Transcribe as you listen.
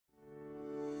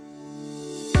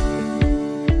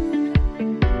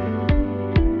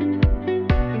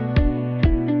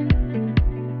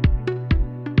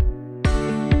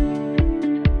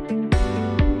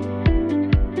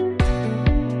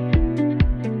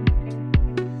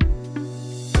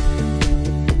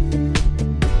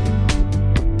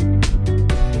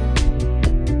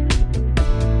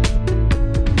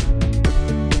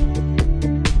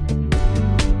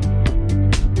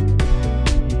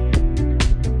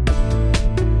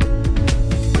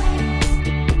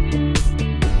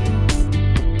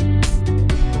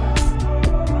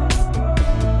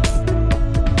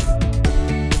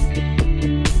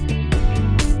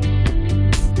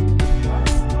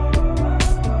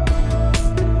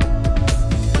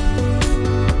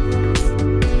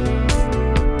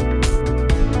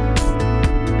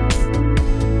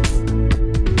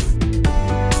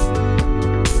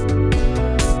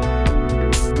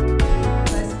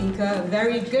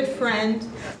good friend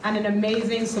and an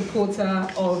amazing supporter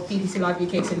of ppc Live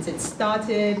UK since it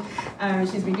started.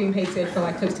 She's been doing Petya for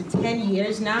like close to 10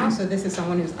 years now, so this is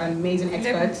someone who's an amazing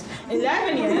expert.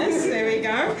 11 years, there we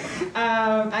go.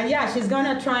 And yeah, she's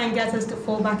gonna try and get us to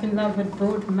fall back in love with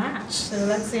broad match. So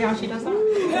let's see how she does that.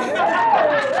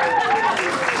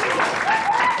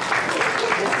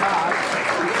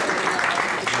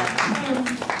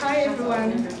 Hi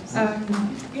everyone.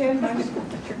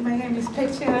 My name is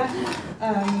Petya.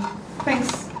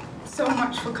 Thanks so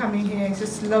much for coming here. It's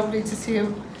just lovely to see a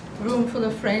room full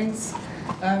of friends.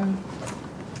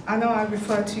 I know I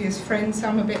refer to you as friends.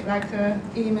 I'm a bit like an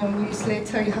email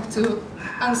newsletter. You have to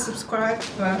unsubscribe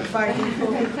by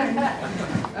default.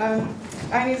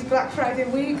 And it's Black Friday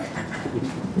week.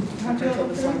 How do you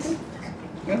operate it?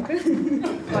 Okay.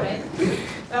 Got it.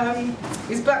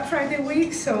 It's Black Friday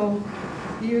week, so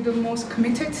you're the most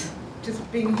committed,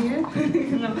 just being here.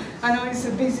 I know it's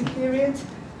a busy period,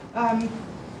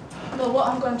 but what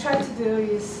I'm going to try to do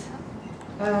is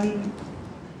I'm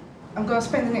going to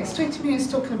spend the next 20 minutes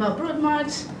talking about broad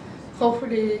march.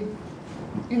 Hopefully,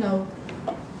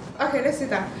 okay, let's do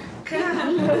that. Can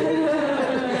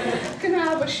I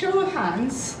have a show of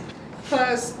hands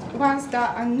first, ones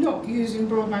that are not using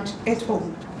broad march at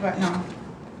all right now?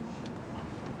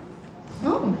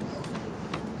 Oh.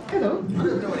 Hello. I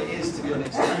don't know what it is, to be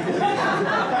honest.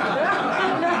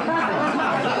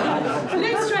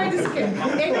 Let's try this again.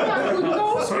 Anyone who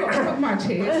knows what broad march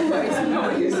is, but is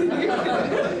not using it.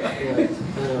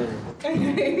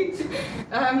 Okay.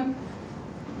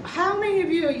 How many of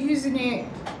you are using it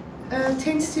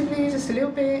tentatively, just a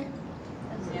little bit?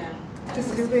 Yeah.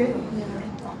 Just a little bit?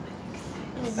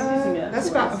 That's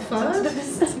about a third.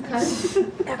 Okay.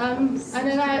 And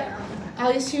then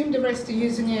I assume the rest are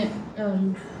using it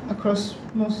across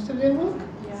most of their work?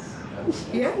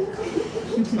 Yeah?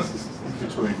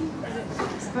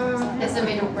 There's a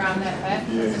middle ground there, right?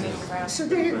 There's a middle ground. So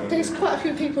there's quite a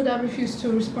few people that refuse to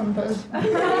respond, but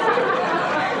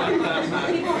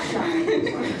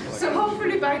so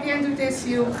hopefully by the end of this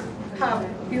you'll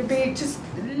be just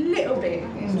a little bit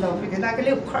in love with it, like a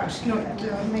little crush, not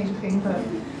a major thing, but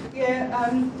yeah.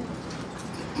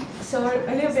 So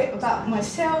a little bit about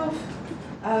myself.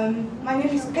 My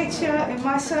name is Petya, and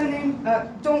my surname,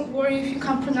 don't worry if you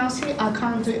can't pronounce it, I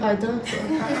can't do it either,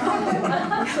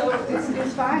 so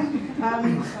it's fine.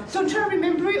 Don't try to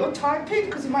remember it or type it,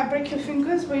 because it might break your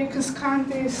fingers, but you can scan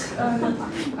this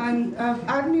and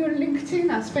add me on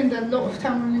LinkedIn. I spend a lot of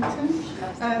time on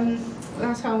LinkedIn.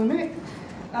 That's how we met.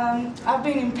 I've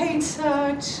been in paid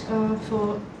search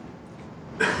for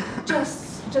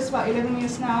just about 11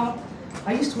 years now.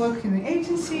 I used to work in an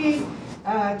agency.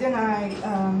 Then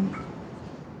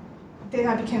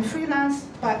I became freelance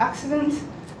by accident.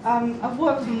 I've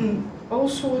worked on all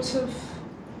sorts of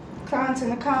clients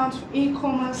and accounts,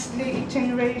 e-commerce, lead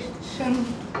generation,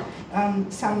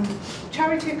 some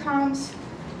charity accounts.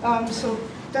 So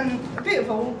done a bit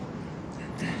of all.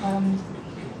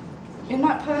 In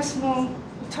my personal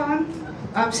time,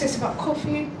 I'm obsessed about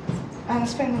coffee, and I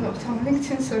spend a lot of time on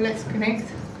LinkedIn. So let's connect.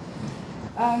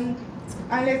 And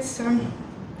let's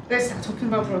start talking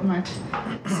about broad match.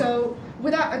 So,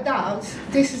 without a doubt,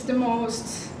 this is the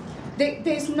most.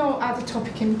 There's no other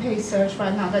topic in paid search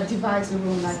right now that divides the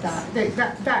room like that.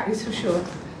 That is for sure.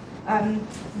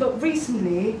 But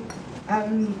recently,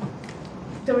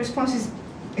 the response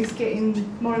is getting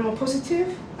more and more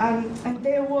positive. And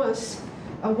there was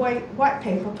a white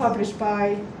paper published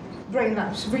by Brain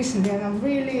Labs recently, and I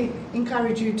really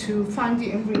encourage you to find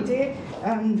it and read it.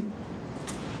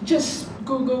 Just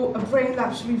Google a Brain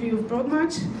Labs review of broad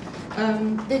match.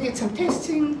 They did some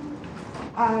testing,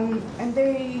 and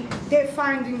their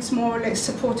findings more or less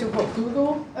supported what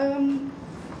Google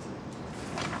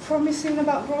promising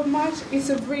about broad match. It's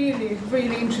a really,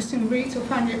 really interesting read, so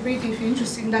find it read if you're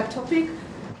interested in that topic.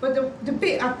 But the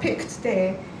bit I picked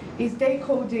there is they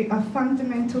called it a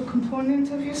fundamental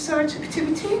component of your search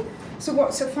activity. So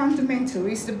what's a fundamental?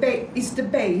 It's the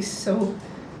base, so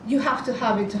you have to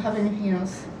have it to have anything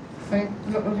else. Right? A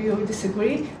lot of you will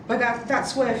disagree, but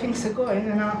that's where things are going,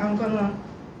 and I'm going to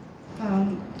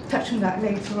touch on that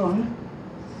later on.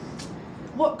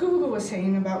 What Google was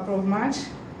saying about broad match,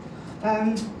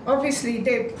 obviously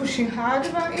they're pushing hard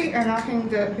about it, and I think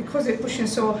that because they're pushing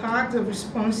so hard, the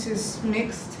response is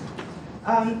mixed.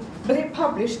 But they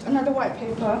published another white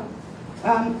paper.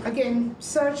 Again,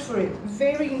 search for it.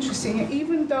 Very interesting. And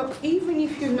even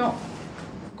if you're not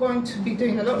going to be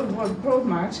doing a lot of broad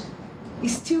match,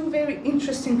 it's still very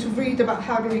interesting to read about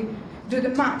how they do the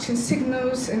matching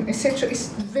signals and etc.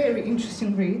 It's a very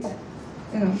interesting read.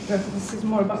 this is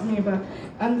more about me, but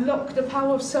Unlock the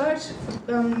Power of Search,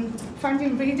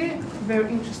 Finding Reader,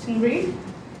 very interesting read.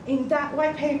 In that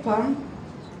white paper,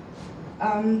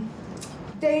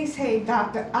 they say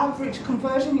that the average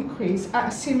conversion increase at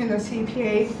a similar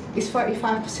CPA is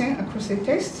 35% across the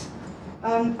tests.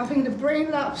 I think the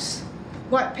Brain Labs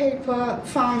white paper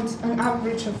found an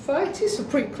average of 30, so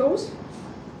pretty close.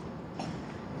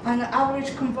 And the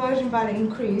average conversion value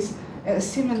increase at a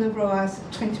similar level as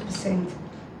 20%.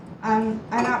 And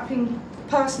I think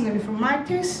personally from my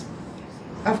test,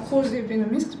 of course they've been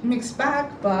a mixed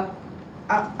bag, but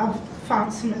I've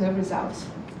found similar results.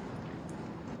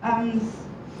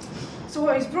 So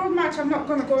what is broad match? I'm not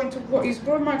going to go into what is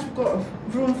broad match. We've got a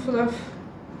room full of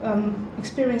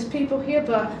experienced people here,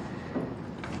 but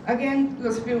again,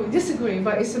 lots of people disagree,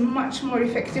 but it's a much more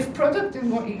effective product than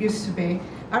what it used to be.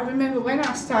 I remember when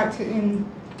I started in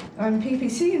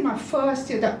ppc in my first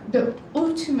year, that the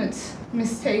ultimate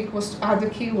mistake was to add the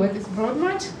keyword as broad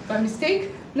match by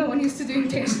mistake. No one used to do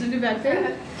intentionally back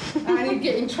then, and you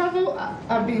get in trouble.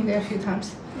 I've been there a few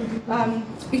times.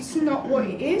 It's not what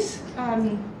it is.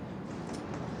 And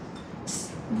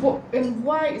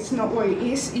why it's not what it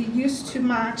is, it used to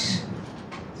match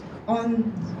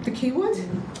on the keyword,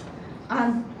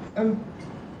 and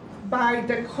by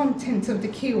the content of the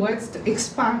keywords to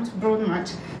expand to broad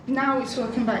match. Now it's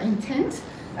talking about intent,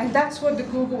 and that's what the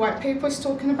Google white paper is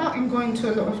talking about, and going into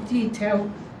a lot of detail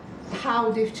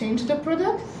how they've changed the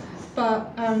product.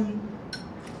 But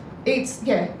it's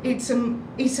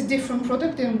a different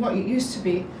product than what it used to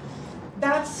be.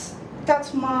 That's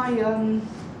my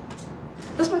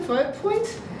third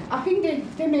point. I think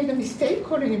they made a mistake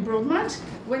calling it broad match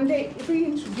when they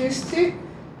reintroduced it.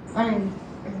 I mean,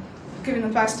 giving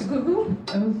advice to Google,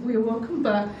 we're welcome,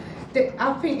 but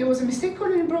I think it was a mistake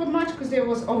calling it broad match because there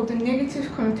was all the negative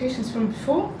connotations from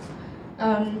before.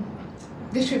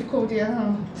 They should have called it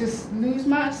just loose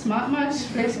match, smart match,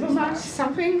 flexible match,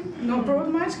 something, not broad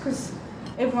match, because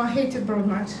everyone hated broad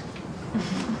match,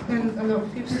 and a lot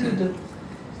of people still do.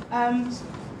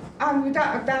 And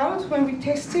without a doubt, when we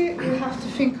test it, we have to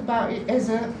think about it as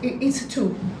it's a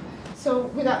tool. So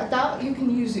without a doubt, you can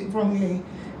use it wrongly.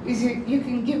 You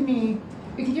can give me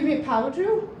a power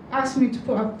drill, ask me to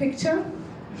put a picture.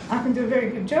 I can do a very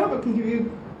good job. I can give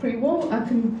you a pre-wall. I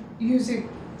can use it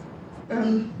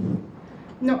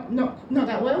not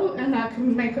that well, and I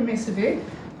can make a mess of it.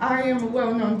 I am a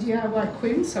well-known DIY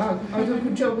queen, so I'll do a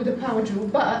good job with the power drill.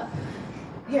 But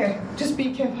yeah, just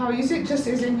be careful how you use it, just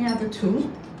as any other tool.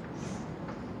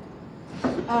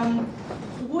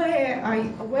 Where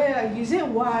I use it,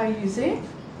 why I use it.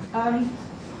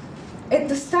 At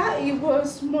the start, it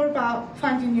was more about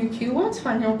finding new keywords,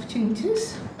 finding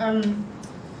opportunities.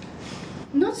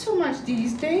 Not so much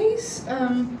these days.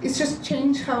 It's just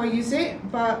changed how I use it,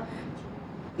 but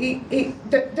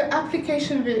the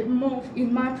application of it more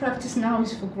in my practice now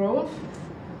is for growth.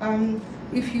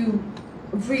 If you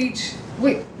reach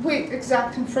with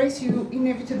exacting phrase, you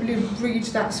inevitably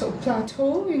reach that sort of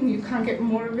plateau, and you can't get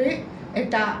more of it at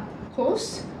that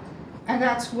cost. And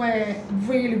that's where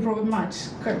really broad match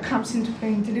comes into play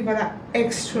and deliver that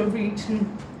extra reach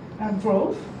and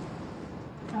growth.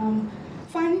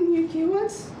 Finding new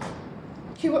keywords,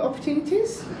 keyword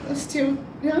opportunities are still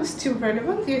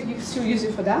relevant. You can still use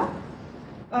it for that.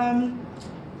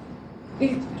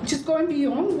 Just going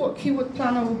beyond what Keyword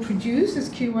Planner will produce as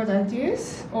keyword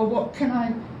ideas, or what can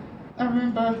I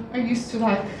remember I used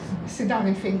to sit down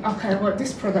and think, okay, well,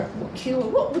 this product, what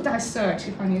keyword, what would I search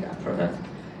if I need that product?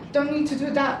 Don't need to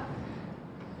do that.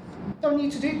 Don't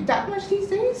need to do it that much these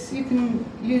days. You can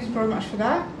use broad match for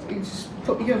that. You just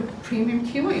put your premium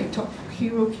keyword, your top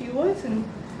hero keywords, and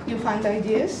you'll find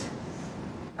ideas.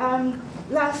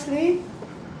 Lastly,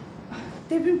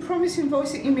 they've been promising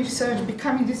voice and image search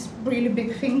becoming this really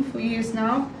big thing for years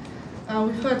now.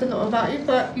 We've heard a lot about it,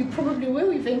 but you probably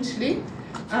will eventually.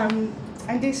 And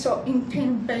this sort of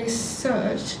intent-based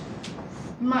search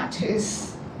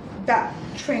matches that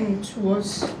trend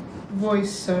towards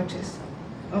voice searches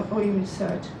or image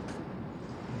search.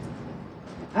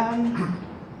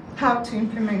 How to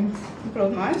implement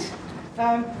broad match.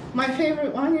 My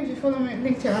favorite one, if you follow me on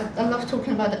LinkedIn, I love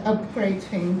talking about the upgrade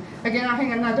thing. Again, I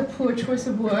think another poor choice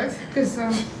of words, because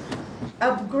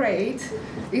upgrade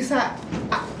is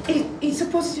it's a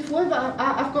positive word, but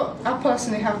I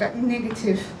personally have that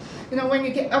negative. You know, when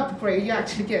you get upgrade, you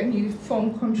actually get a new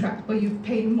phone contract, but you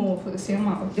pay more for the same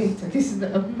amount of data. This is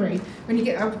the upgrade. When you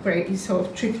get upgrade, you sort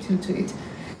of tripped into it.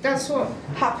 That's what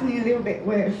happening a little bit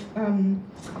with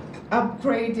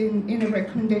upgrading in a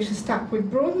recommendation stack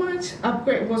with broad match.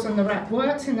 Upgrade wasn't the right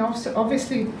words, and also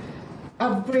obviously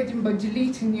upgrading by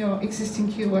deleting your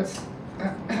existing keywords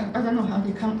I don't know how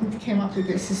they came up with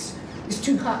this. It's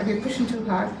too hard. They're pushing too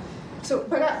hard. So,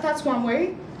 but that's one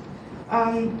way.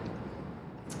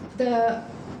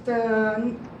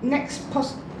 The next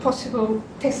possible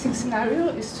testing scenario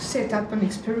is to set up an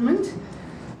experiment.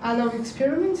 I love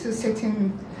experiments, so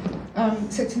setting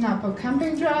up a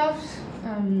campaign draft,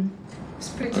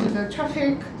 splitting the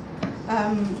traffic,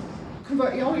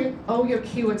 converting all your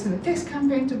keywords in the test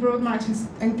campaign to broad match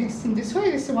and testing this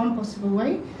way. This is one possible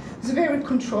way. It's very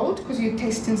controlled because you're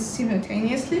testing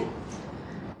simultaneously.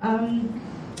 A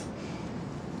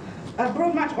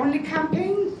broad match only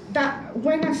campaign, that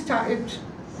when I started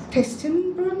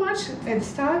testing broad match at the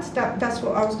start, that's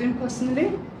what I was doing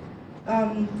personally.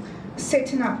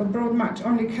 Setting up a broad match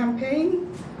only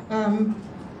campaign,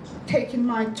 taking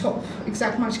my top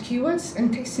exact match keywords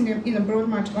and testing them in a broad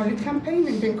match only campaign,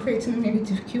 and then creating a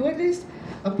negative keyword list,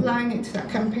 applying it to that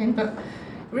campaign. But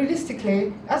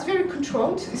realistically, that's very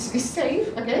controlled. It's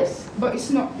safe, I guess, but it's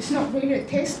not really a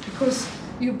test because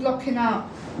you're blocking out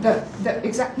the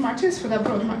exact matches for that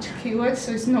broad match keyword.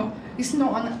 So it's not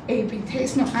an A/B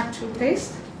test, not actual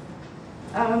test.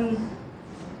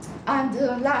 And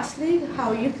lastly,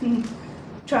 how you can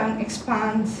try and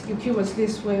expand your keywords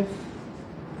list with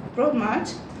broad match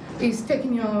is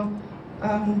taking your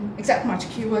exact match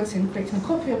keywords and creating a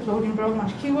copy, uploading broad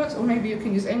match keywords, or maybe you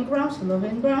can use n-grams. I love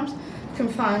n-grams. You can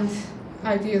find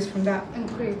ideas from that and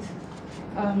create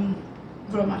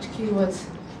broad match keywords.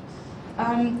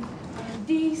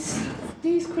 These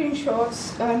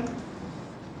screenshots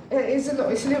it's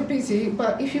a little busy,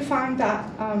 but if you find that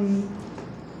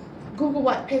Google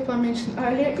white paper I mentioned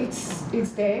earlier,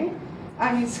 it's there,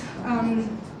 and it's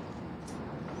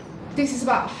this is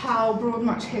about how broad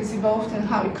match has evolved and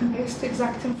how it compares to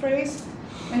exact and phrase.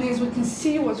 And as we can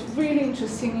see, what's really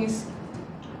interesting is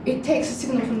it takes a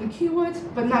signal from the keyword,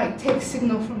 but now it takes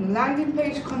signal from the landing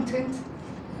page content.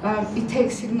 It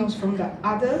takes signals from the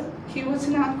other keywords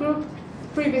in that group,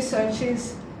 previous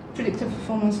searches, predicted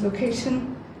performance,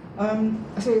 location.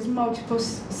 So there's multiple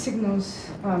signals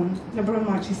the broad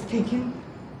match is taking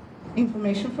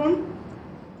information from.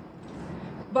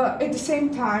 But at the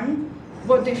same time,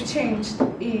 what they've changed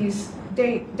is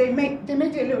they made it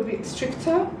a little bit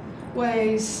stricter.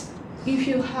 Whereas if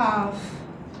you have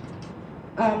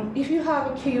a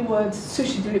keyword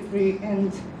sushi delivery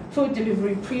and food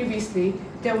delivery previously,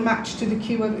 they'll match to the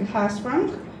keyword with highest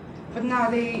rank. But now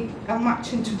they are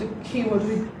matching to the keyword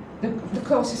with the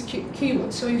closest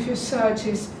keyword. So if your search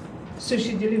is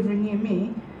sushi delivery near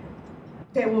me,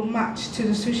 they will match to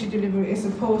the sushi delivery as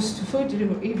opposed to food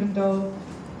delivery, even though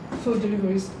food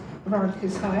delivery's rank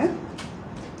is higher.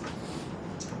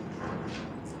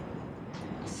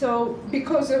 So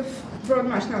because of broad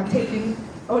match now taking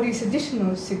all these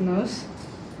additional signals,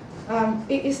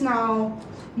 it is now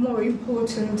more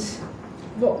important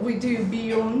what we do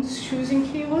beyond choosing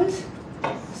keywords.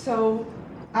 So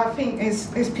I think as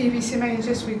PPC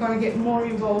managers, we're going to get more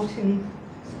involved in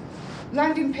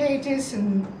landing pages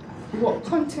and what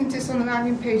content is on the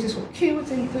landing pages, what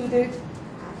keywords are included.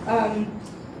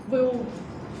 We'll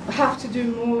have to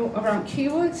do more around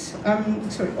keywords,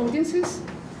 audiences.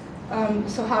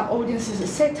 So how audiences are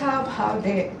set up, how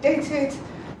they're dated,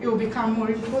 it will become more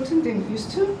important than it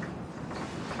used to.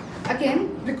 Again,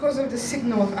 because of the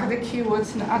signal of other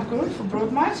keywords in the ad group for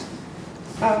broad match,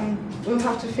 we'll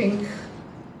have to think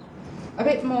a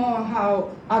bit more how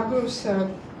ad groups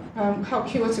how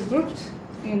keywords are grouped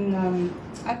in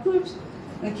ad groups,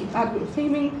 like ad group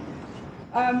theming.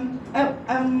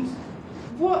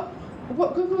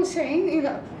 What Google is saying in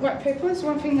that white paper is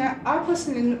one thing that I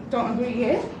personally don't agree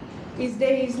yet, is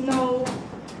there is no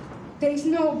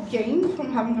gain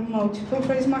from having the multiple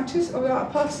phrase matches, although I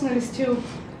personally still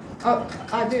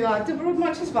I do like the broad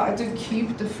matches, but I do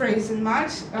keep the phrase and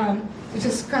match, which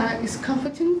is is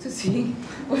comforting to see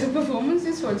what the performance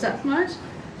is for exact match.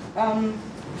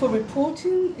 For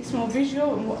reporting, it's more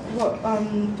visual and what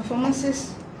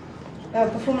performances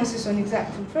on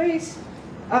exact and phrase.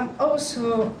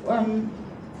 Also,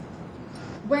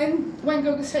 when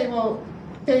Google say, well,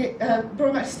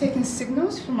 broad match is taking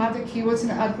signals from other keywords in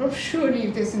the ad group, surely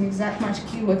if there's an exact match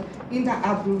keyword in that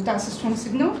ad group, that's a strong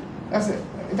signal. That's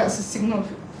a signal.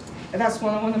 That's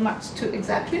what I want to match to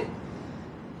exactly.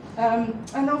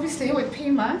 And obviously with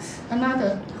PMAX,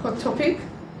 another hot topic.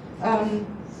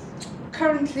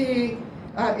 Currently,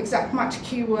 exact match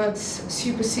keywords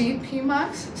supersede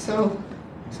PMAX. So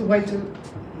way to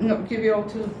not give you all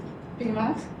to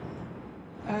PMAX.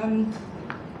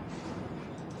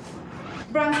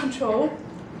 Brand control.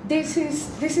 This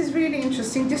is really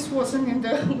interesting. This wasn't in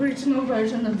the original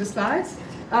version of the slides.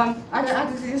 I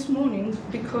added it this morning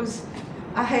because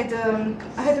I had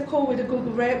a call with a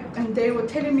Google rep, and they were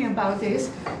telling me about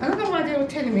this. I don't know why they were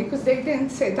telling me, because they didn't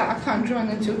say that I can't join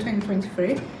until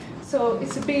 2023. So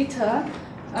it's a beta.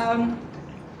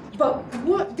 But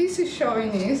what this is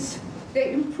showing is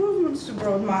the improvements to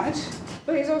broad match,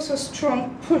 but it's also a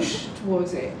strong push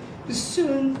towards it.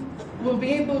 Soon we'll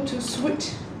be able to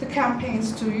switch the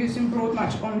campaigns to using broad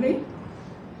match only.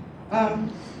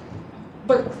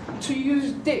 But to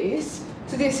use this,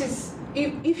 so this is,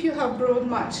 if you have broad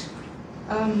match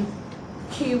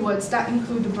keywords that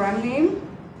include the brand name,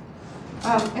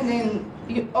 and then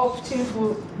you opt in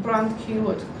for brand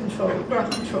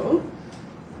control,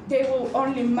 they will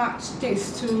only match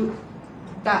this to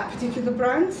that particular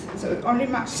brand, so only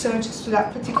match searches to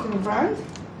that particular brand,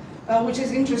 which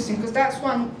is interesting, because that's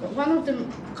one of the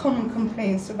common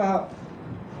complaints about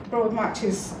broad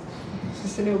matches.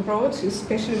 It's a little broad,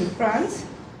 especially with brands.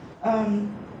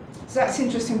 So that's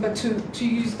interesting, but to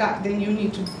use that, then you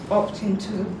need to opt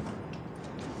into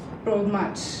broad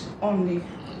match only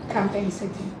campaign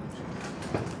setting.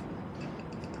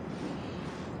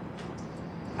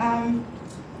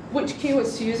 Which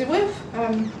keywords to use it with?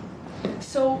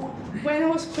 So when I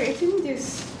was creating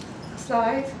this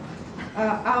slide,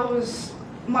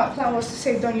 my plan was to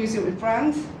say don't use it with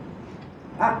brands.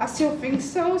 I still think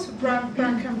so. So brand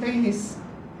campaign is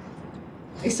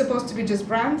supposed to be just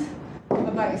brand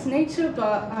by its nature,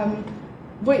 but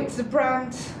with the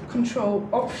brand control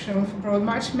option for broad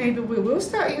match, maybe we will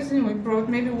start using it with broad.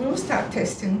 Maybe we'll start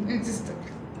testing.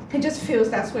 It just feels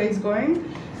that's where it's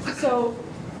going. So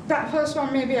that first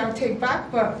one maybe I'll take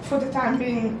back, but for the time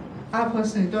being, I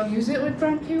personally don't use it with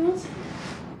brand keywords.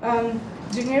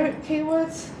 Generic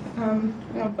keywords,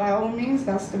 by all means,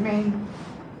 that's the main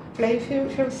play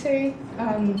field, shall we say.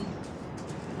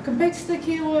 Competitor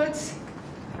keywords,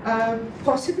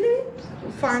 possibly.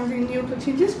 Finding new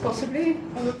opportunities, possibly.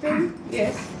 All of them,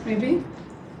 yes, maybe.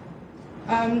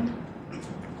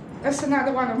 That's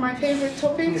another one of my favorite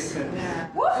topics.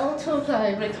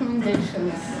 Auto-apply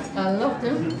recommendations. I love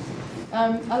them.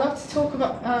 I love to talk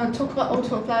about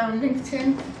auto-apply on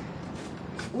LinkedIn.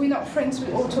 We're not friends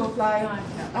with auto-apply.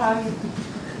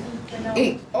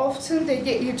 Often they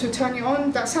get you to turn it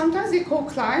on. That sometimes they call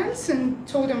clients and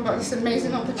told them about this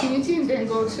amazing opportunity, and then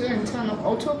go to and turn on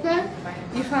auto-apply.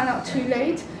 You find out too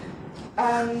late.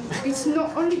 It's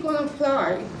not only going to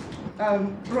apply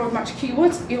broad match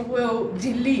keywords, it will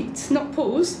delete, not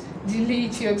pause,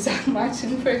 delete your exact match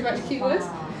and phrase match keywords.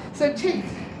 So check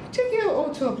your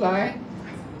auto-apply.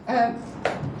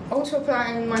 Auto-apply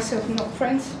and myself are not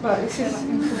friends, but this is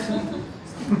important.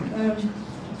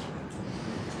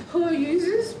 Who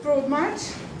uses broad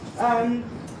match?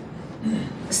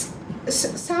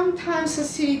 Sometimes I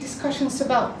see discussions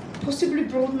about possibly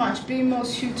broad match being more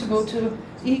suitable to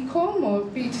e-com or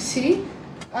B2C.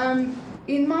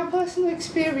 In my personal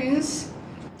experience,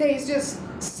 there's just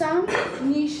some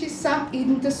niches, some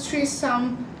industries,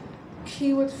 some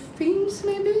keyword themes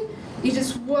maybe. It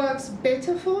just works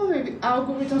better for, maybe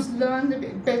algorithms learn a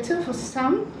bit better for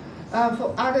some.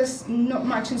 For others, not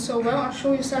matching so well. I'll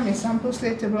show you some examples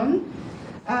later on.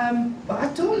 But I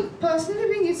don't personally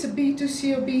think it's a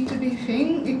B2C or B2B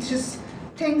thing. It just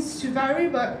tends to vary,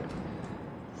 but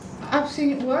I've seen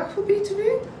it work for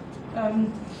B2B.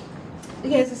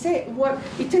 Yeah, as I say,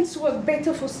 it tends to work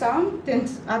better for some than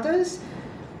others.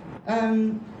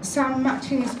 Some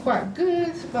matching is quite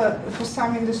good, but for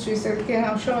some industries, again,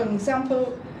 I'll show an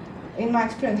example. In my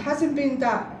experience, hasn't been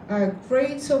that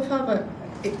great so far, but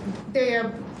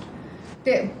they're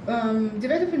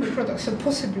developing the products, so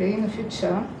possibly in the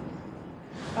future.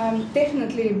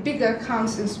 Definitely bigger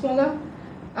accounts than smaller.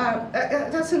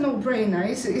 That's a no-brainer.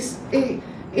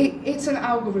 It's an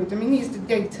algorithm. It needs the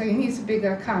data. It needs a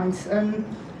bigger account.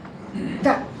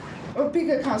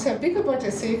 Bigger accounts have bigger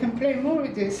budgets, so you can play more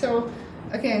with this. So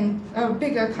again,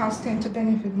 bigger accounts tend to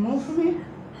benefit more from it.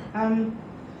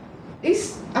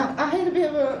 I had a bit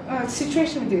of a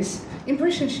situation with this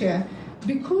impression share.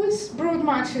 Because broad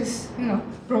match is,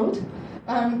 broad,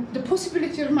 the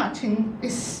possibility of matching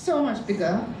is so much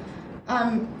bigger,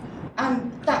 and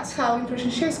that's how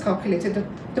impression share is calculated.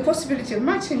 The possibility of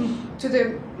matching to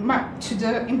the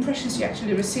impressions you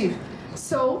actually receive.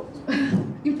 So,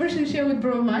 impression share with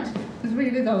broad match is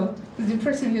really low. It's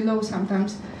depressingly low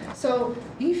sometimes. So,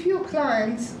 if your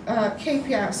client's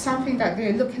KPI, something that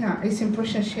they're looking at is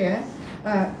impression share,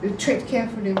 tread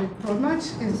carefully with broad match,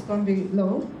 it's going to be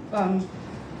low.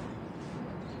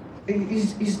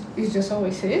 It just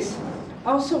always is.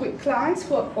 Also with clients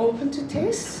who are open to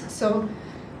tests, so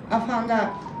I found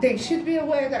that they should be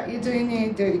aware that you're doing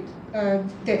it,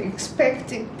 they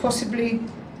expect it possibly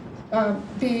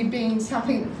being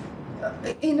something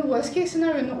in the worst case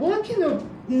scenario, not working or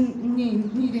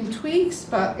needing tweaks,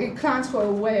 but clients were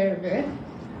aware of it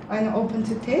and open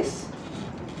to test.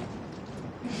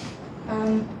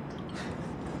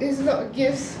 There's a lot of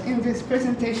gifts in this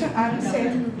presentation.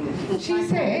 She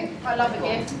said, I love a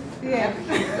gift. yeah.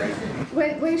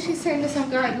 When she's saying there's some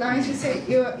guidelines, she said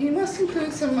you must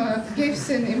include some gifs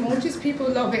and emojis. People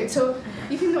love it. So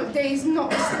if you know, there is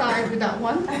not a slide with that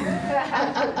one.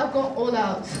 I got all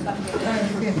out.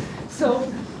 Yeah. So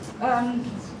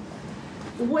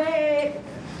where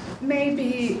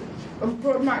maybe a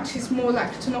broad match is more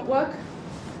likely to not work,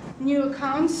 new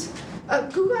accounts.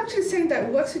 Google actually saying that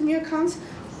it works with new accounts.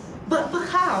 But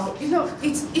how? You know,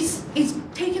 it's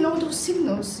taking all those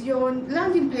signals, your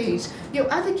landing page, your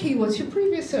other keywords, your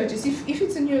previous searches. If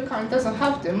it's a new account, it doesn't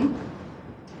have them.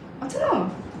 I don't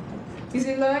know. Is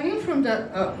it learning from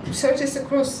the searches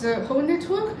across the whole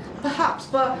network? Perhaps,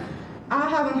 but I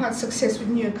haven't had success with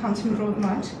new accounts in broad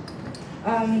match.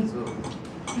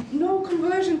 No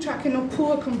conversion tracking or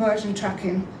poor conversion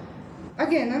tracking.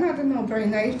 Again, another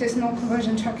no-brainer. If there's no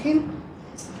conversion tracking,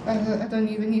 I don't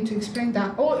even need to explain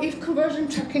that. Or if conversion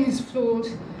tracking is flawed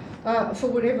for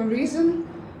whatever reason,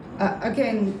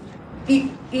 again,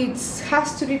 it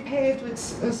has to be paired with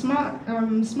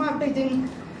smart bidding,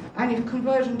 and if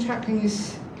conversion tracking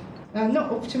is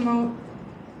not optimal,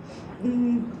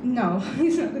 no,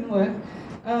 it's not going to work.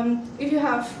 If you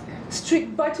have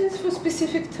strict budgets for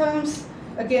specific terms,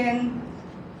 again,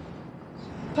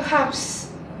 perhaps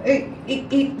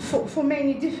for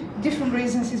many different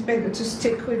reasons, it's better to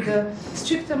stick with the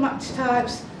stricter match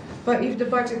types. But if the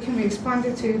budget can be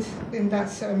expanded to it, then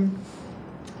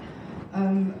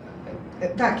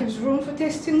that gives room for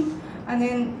testing. And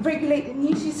then regulated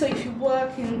niches. So if you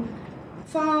work in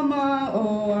pharma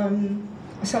or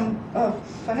some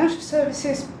financial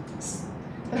services,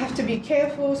 you have to be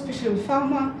careful, especially with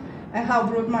pharma and how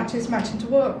broad matches match into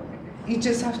work. You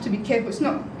just have to be careful.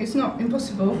 It's not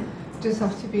impossible. Just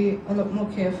have to be a lot more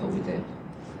careful with it.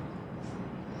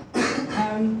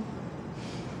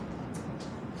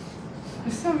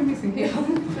 There's something missing here.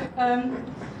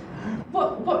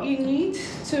 What you need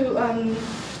to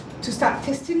start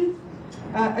testing,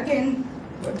 again,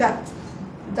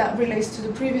 that relates to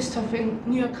the previous topic.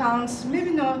 New accounts, maybe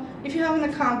not. If you have an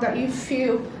account that you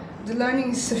feel the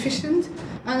learning is sufficient,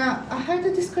 and I had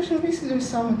a discussion recently with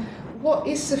someone. What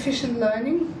is sufficient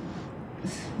learning?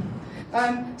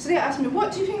 So they asked me,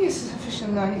 what do you think is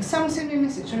sufficient learning? Someone sent me a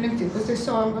message on LinkedIn because they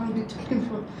saw I'm going to be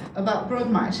talking about broad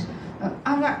match.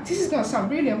 I'm like, this is going to sound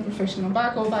really unprofessional,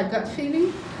 but I go by gut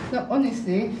feeling. No,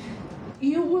 honestly,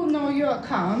 you will know your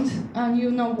account and you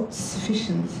know what's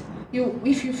sufficient.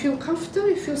 If you feel comfortable,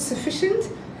 you feel sufficient.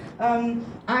 I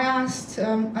asked,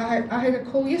 I had a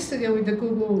call yesterday with the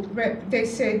Google rep. They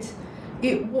said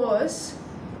it was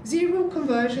 0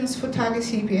 conversions for target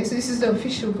CPA. So this is the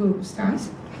official Google stance.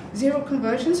 0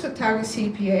 conversions for target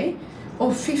CPA,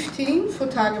 or 15 for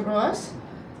target ROAS.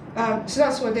 So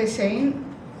that's what they're saying.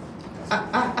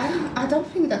 I don't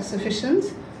think that's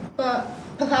sufficient, but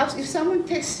perhaps if someone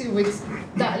texts you with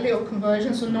that little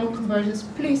conversions or no conversions,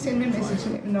 please send me a message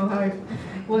and let me know how it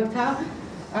worked out.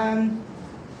 Am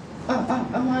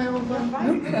I over?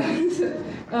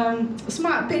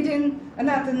 Smart bidding,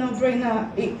 another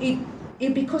no-brainer.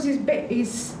 Because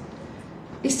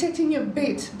it's setting your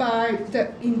bid by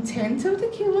the intent of the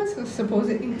keywords, I suppose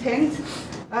the intent.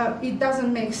 It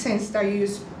doesn't make sense that you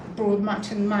use broad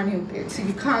match and manual bid. So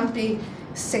you can't be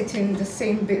setting the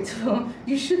same bid for,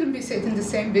 you shouldn't be setting the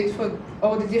same bid for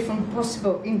all the different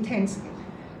possible intents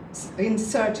in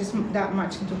searches that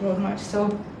match into broad match. So,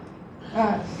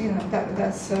 you know,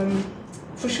 that's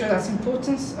for sure that's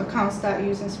important. Accounts that are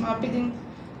using smart bidding.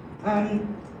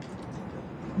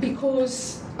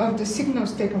 Because of the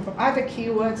signals taken from other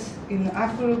keywords in the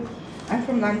ad group and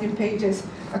from landing pages,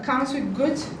 accounts with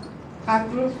good ad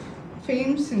group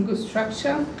themes and good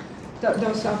structure,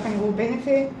 those I think will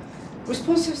benefit.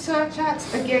 Responsive search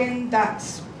ads, again,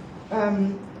 that's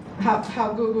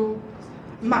how Google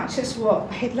matches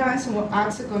what headlines and what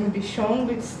ads are going to be shown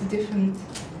with the different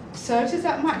searches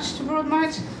that match to broad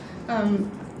match.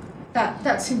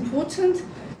 That's important.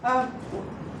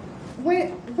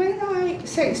 When I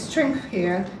say strength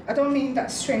here, I don't mean that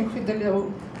strength with the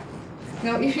little,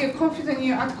 you know, if you're confident in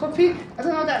your ad copy, I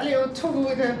don't know that little toggle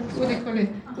with the, what do you call it,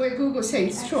 where Google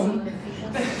says strong.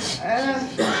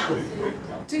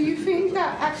 Do you think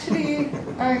that actually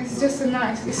it's just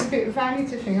it's a bit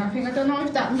vanity thing? I don't know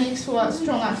if that makes for a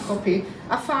strong ad copy.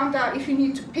 I found that if you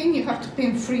need to pin, you have to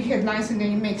pin 3 headlines and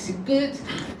then it makes it good.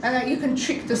 And you can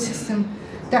trick the system.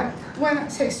 That when I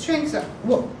say strengths,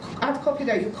 what ad copy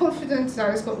that you're confident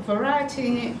that it's got variety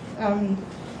in it,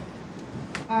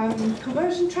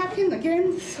 Conversion tracking,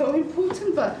 again, so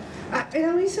important, but you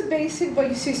know, it's a basic, but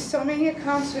you see so many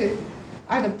accounts with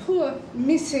either poor,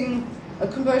 missing a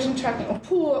conversion tracking, or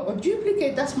poor, or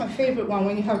duplicate. That's my favorite one,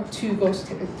 when you have two goals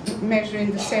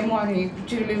measuring the same one and you're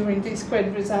delivering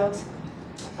discrete results.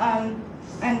 And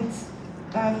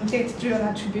data-driven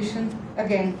attribution,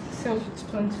 again,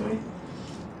 self-explanatory.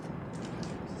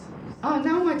 Oh,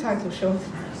 now my title shows.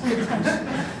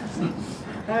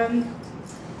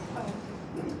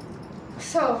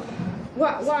 So,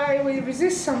 why we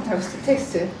resist sometimes to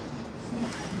test it?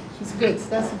 It's good.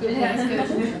 That's a good one.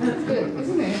 It's good. It's good,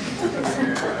 isn't it?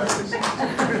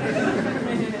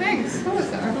 Thanks. What was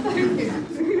that? Thank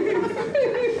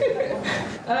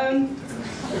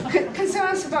you.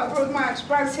 Concerns about broad match,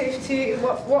 brand safety.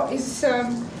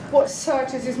 What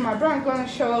searches is my brand going to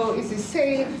show? Is it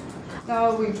safe?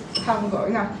 No, we haven't got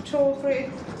enough control for it.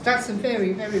 That's a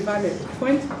very, very valid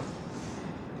point.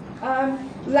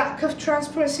 Lack of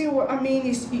transparency. What I mean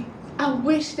is, I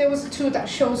wish there was a tool that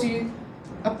shows you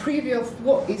a preview of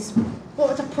what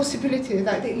are the possibilities.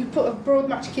 Like you put a broad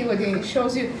match keyword in, it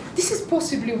shows you this is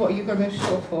possibly what you're going to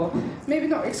show for. Maybe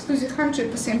not exclusive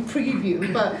 100%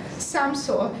 preview, but some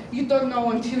sort of, you don't know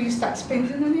until you start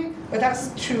spending on it. But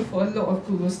that's true for a lot of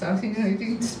Google stuff. You know, you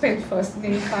need to spend first and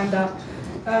then you find out.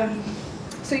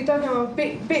 So you don't have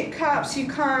big caps. You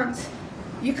can't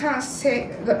say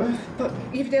that, but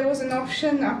if there was an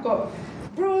option, I've got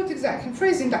broad exact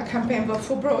phrasing that campaign, but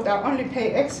for broad I'll only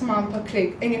pay X amount per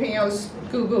click. Anything else,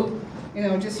 Google, you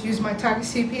know, just use my target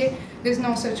CPA. There's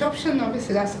no such option.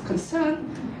 Obviously, that's a concern.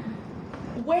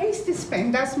 Wasted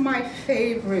spend. That's my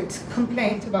favorite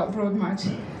complaint about broad match.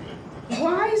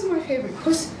 Why is my favorite?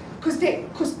 Because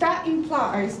that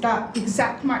implies that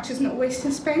exact match is not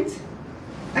wasting spend.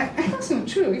 And that's not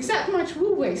true. Exact match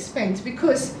will waste spend,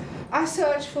 because I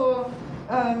search for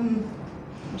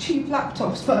cheap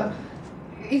laptops for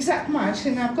exact match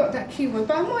and I've got that keyword,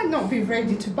 but I might not be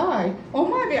ready to buy, or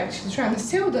might be actually trying to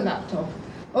sell the laptop.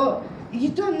 Or you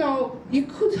don't know, you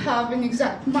could have an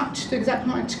exact match to exact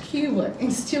match keyword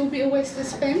and still be a waste of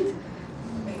spend.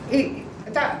 I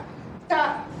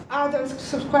don't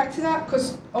subscribe to that,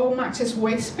 because all matches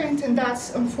waste spend, and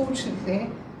that's unfortunately,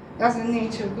 that's the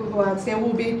nature of Google Ads. There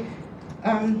will be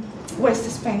waste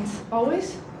of spend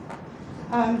always.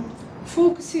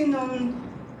 Focusing on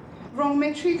wrong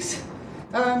metrics.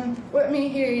 What I mean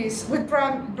here is, with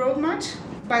broad match,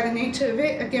 by the nature of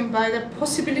it, again by the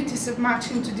possibilities of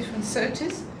matching to different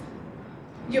searches,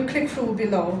 your click-through will be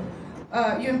low,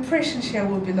 your impression share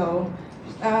will be low,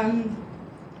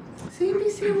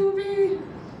 CPC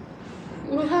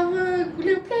will have a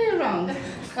little play around.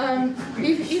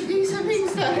 If these are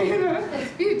things that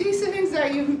if these are things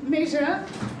that you measure,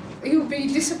 you'll be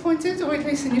disappointed, or at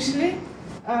least initially.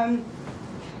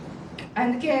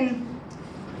 And again,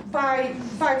 by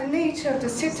the nature of the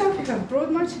setup, you have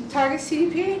broad match and target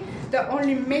CPA. The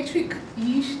only metric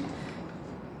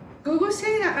Google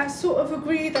saying that I sort of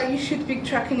agree that you should be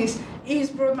tracking is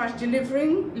broad match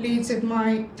delivering leads at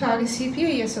my target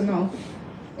CPA, yes or no?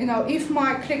 You know, if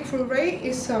my click-through rate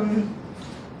is 5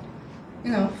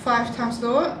 times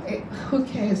lower, who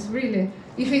cares really?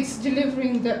 If it's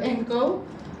delivering the end goal,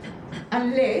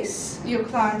 unless your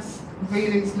client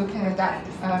really is looking at that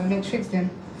metrics, then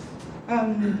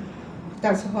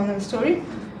that's a whole other story.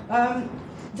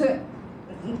 The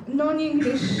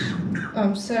non-English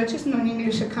searches,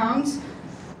 non-English accounts,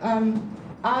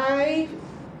 I've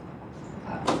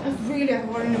only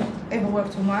ever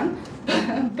worked on one,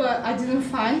 but I didn't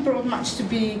find broad match to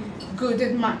be good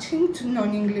at matching to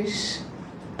non-English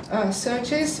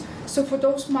searches. So for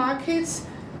those markets,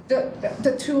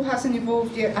 the tool hasn't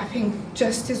evolved yet, I think,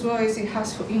 just as well as it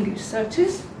has for English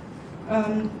searches.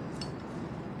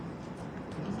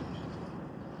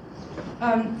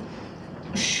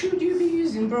 Should you be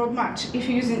using broad match if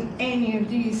you're using any of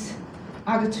these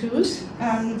other tools?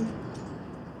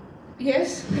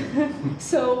 Yes.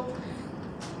 So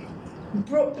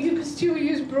you can still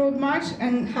use broad match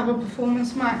and have a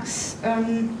performance max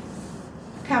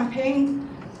campaign.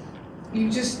 You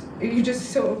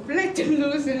just sort of let them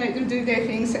loose and let them do their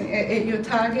things at your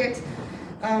target.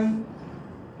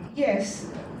 Yes.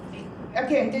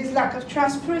 Again, there's lack of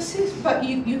transparency, but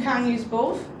you can use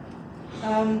both.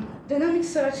 Dynamic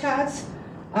search ads,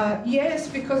 yes,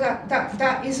 because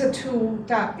that is a tool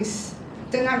that is,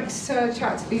 dynamic search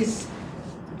ads is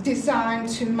designed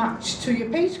to match to your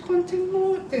page content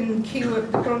more than keyword.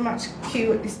 The broad match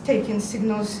keyword is taking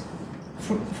signals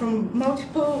from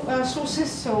multiple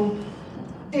sources, so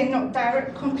they're not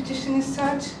direct competition as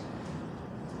such.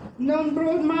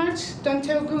 non-broad match, don't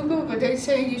tell Google, but they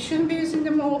say you shouldn't be using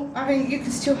them all. I mean, you can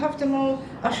still have them all.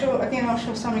 I'll show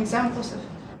some examples of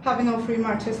having all three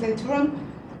matches later on.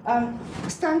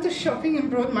 Standard shopping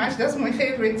and broad match, that's my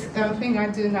favorite thing I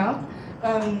do now.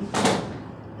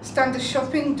 Standard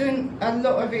shopping, doing a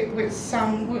lot of it with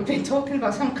we've been talking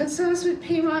about some concerns with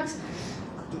PMAX.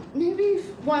 Maybe if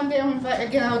one day I'm back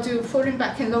again, I'll do falling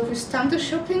back in love with standard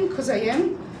shopping, because I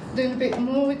am doing a bit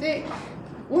more with it.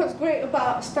 What's great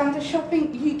about standard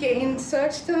shopping, you get in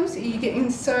search terms, for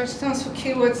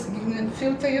keywords, you can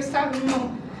filter your stuff,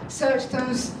 more search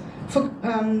terms for,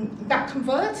 that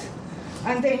convert,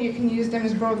 and then you can use them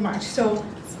as broad match. So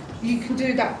you can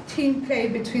do that team play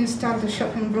between standard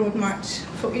shopping and broad match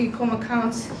for e-com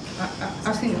accounts.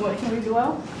 I think it's working really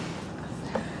well.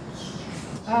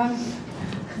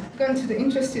 Going to the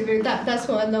interesting bit, that's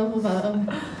what I love about,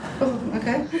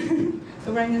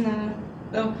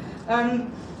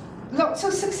 lots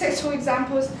of successful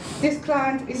examples. This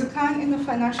client is a client in the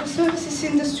financial services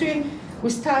industry. We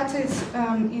started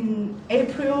in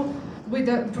April with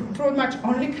a broad match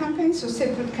only campaign, so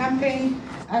separate campaign,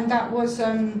 and that was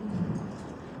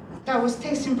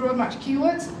testing broad match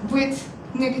keywords with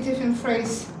negative and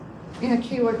phrase in a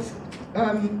keyword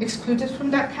excluded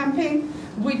from that campaign.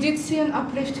 We did see an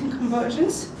uplift in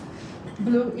conversions.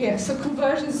 So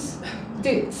conversions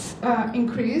did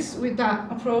increase with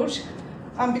that approach.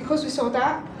 And because we saw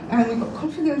that and we got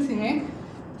confidence in it,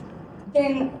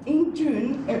 then in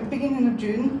June, at the beginning of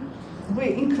June,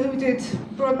 we included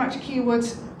broad match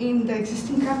keywords in the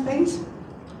existing campaigns.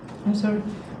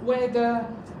 Where the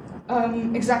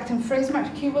exact and phrase match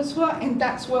keywords were, and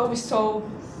that's where we saw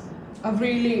a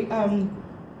really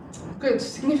good,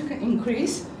 significant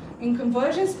increase in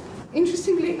conversions.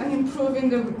 Interestingly, an improving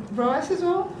the ROAS as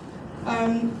well.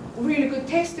 Really good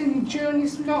test, and in June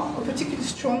is not a particularly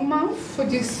strong month for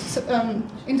this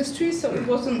industry, so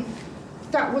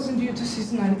that wasn't due to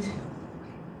seasonality.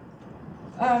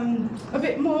 A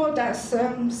bit more, that's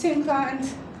same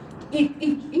client.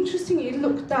 Interestingly, it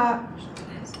looked at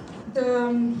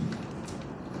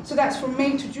so that's from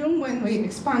May to June when we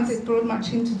expanded broad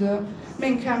match into the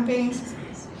main campaigns.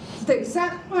 The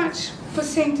exact match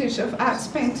percentage of ad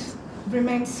spend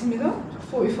remained similar,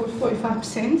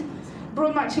 44-45%.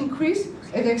 Broad match increased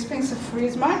at the expense of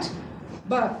phrase match,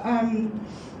 but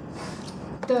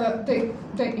the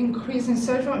increase in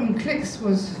search volume clicks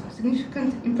was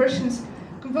significant. Impressions,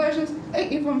 conversions,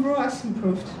 even ROAS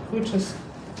improved, which was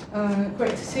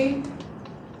great to see.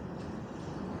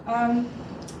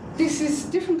 This is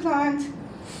different client,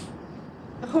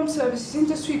 home services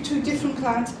industry, two different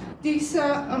clients. These,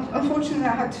 unfortunately,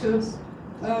 I had to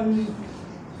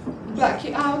black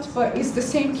it out, but it's the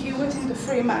same keyword in the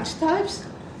three match types.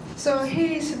 So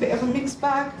here's a bit of a mixed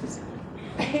bag.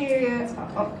 Here,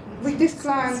 with this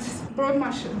client, broad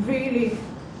match really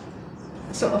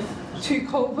sort of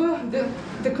took over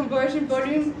the conversion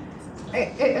volume.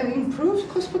 It improved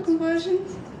cost per conversion.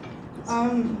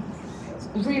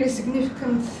 Really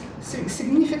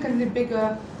significantly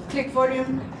bigger click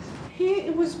volume. Here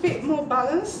it was a bit more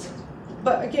balanced,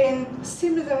 but again,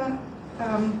 similar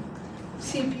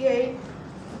CPA,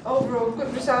 overall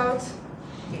good results.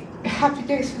 Happy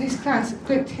days for these clients,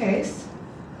 good taste.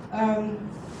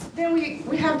 Then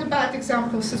we have the bad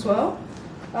examples as well.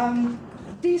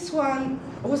 This one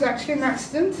was actually an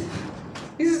accident.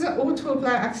 This is an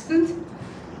auto-apply accident.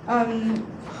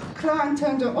 Client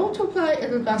turned on auto-apply at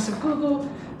the advance of Google.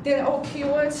 Then all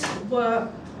keywords were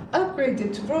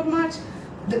upgraded to broad match.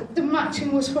 The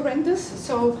matching was horrendous.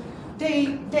 So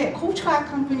they're coach by a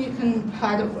company, you can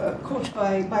hire a coach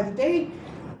by the day.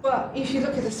 But if you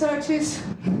look at the searches,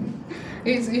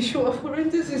 it's short of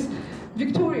horrendous. It's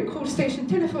Victoria call station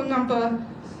telephone number.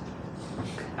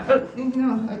 I've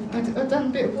done a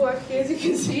bit of work here, as you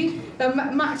can see.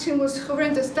 Matching was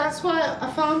horrendous. That's why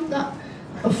I found that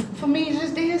for me,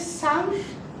 there's some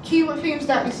keyword themes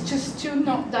that is just still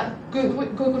not that good.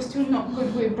 Google's still not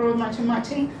good with broad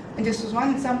matching, and this was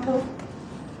one example.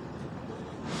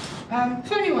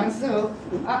 Funny ones though,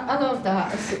 I love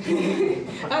that.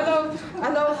 I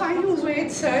love finding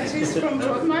weird searches from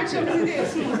broad match. Obviously they're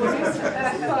small ones,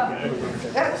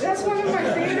 but that's one of my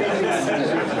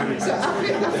favorites. So I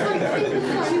think of funny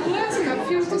words and I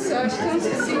filter search terms to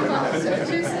see about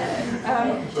searches.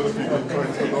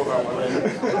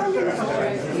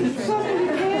 Common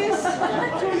repairs,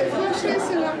 toilet flushes,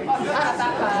 and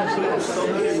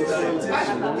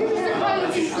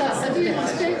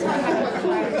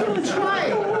try.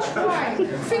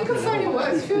 Think of funny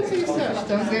words, filter your search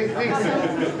terms. There's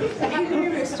some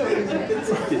hilarious stories.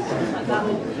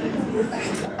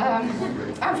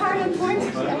 And final point,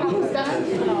 I'm almost done.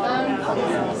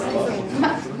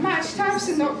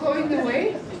 not going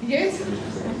away yet.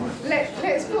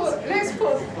 Let's put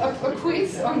a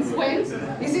quiz on when.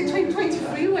 Is it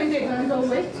 2023 when they're going to go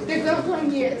away? They're not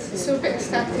going yet, so better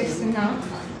start testing now.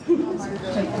 Very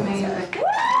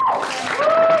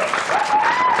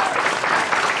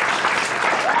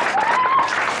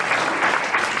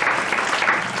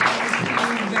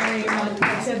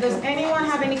much. So does anyone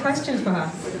have any questions for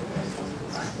her?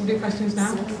 We'll do questions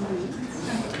now.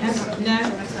 Yes? No?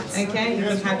 Okay, you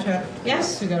can capture.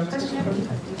 Yes, we got a question.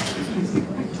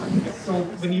 So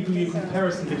when you do your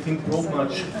comparison between broad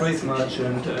match, phrase match,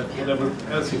 and whatever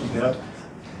else you prepared,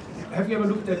 have you ever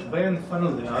looked at where in the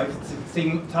funnel they are? If it's the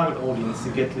same target audience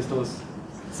you get with those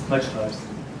match types?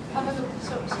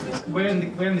 Where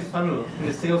in the funnel, in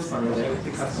the sales funnel,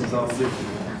 the customers are with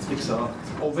Pixar,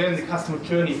 or where in the customer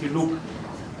journey, if you look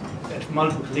at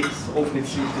multiple clicks, often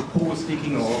it's the post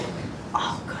clicking or.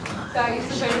 Oh, good. That is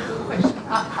a very good question.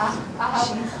 I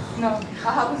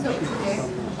haven't looked at it.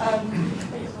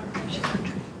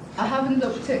 I haven't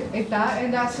looked at that,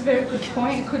 and that's a very good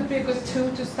point. It could be a good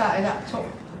tool to start at that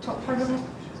top funnel.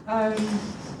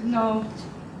 No.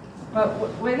 But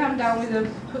when I'm done with the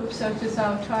poop searches,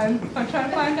 I'll try and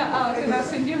find that out, and I'll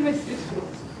send you a message.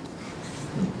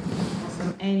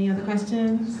 Any other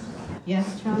questions?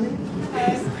 Yes, Charlie?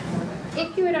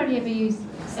 If you had only ever used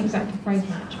exactly phrase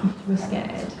match because you were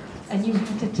scared, and you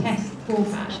had to test broad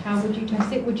match, how would you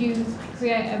test it? Would you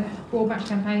create a broad match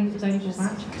campaign that was only broad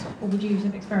match, or would you use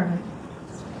an experiment?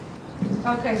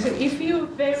 Okay, so if you're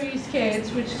very scared,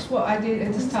 which is what I did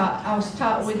at the start, I'll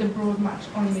start with the broad match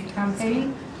only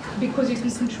campaign, because you can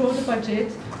control the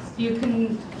budget, you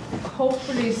can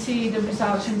hopefully see the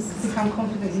results and become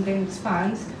confident and then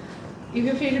expand. If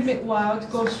you feel a bit wild,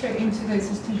 go straight into the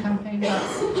existing campaign. But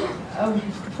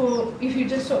if you're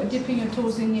just sort of dipping your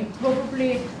toes in it,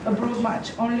 probably a broad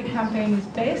match only campaign is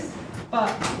best. But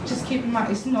just keep in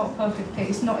mind, it's not perfect test,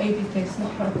 it's not A/B test, it's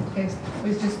not perfect test.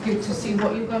 It's just good to see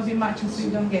what you're going to be matching so you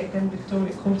don't get them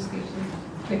Victoria calls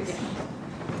clicks.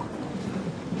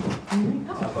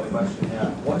 I've got a question,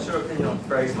 yeah. What's your opinion on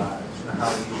phrase match and how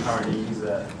you currently use it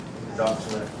in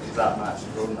conjunction with exact match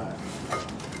and broad match?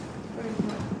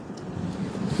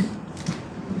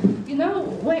 You know,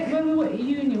 when we were at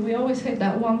uni, we always had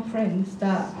that one friend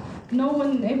that no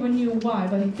one ever knew why,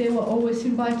 but they were always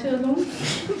invited along.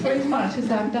 Phrase matches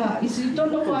like that. You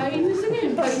don't know why you're using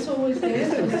it, but it's always there,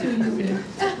 so still use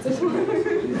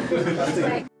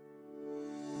it.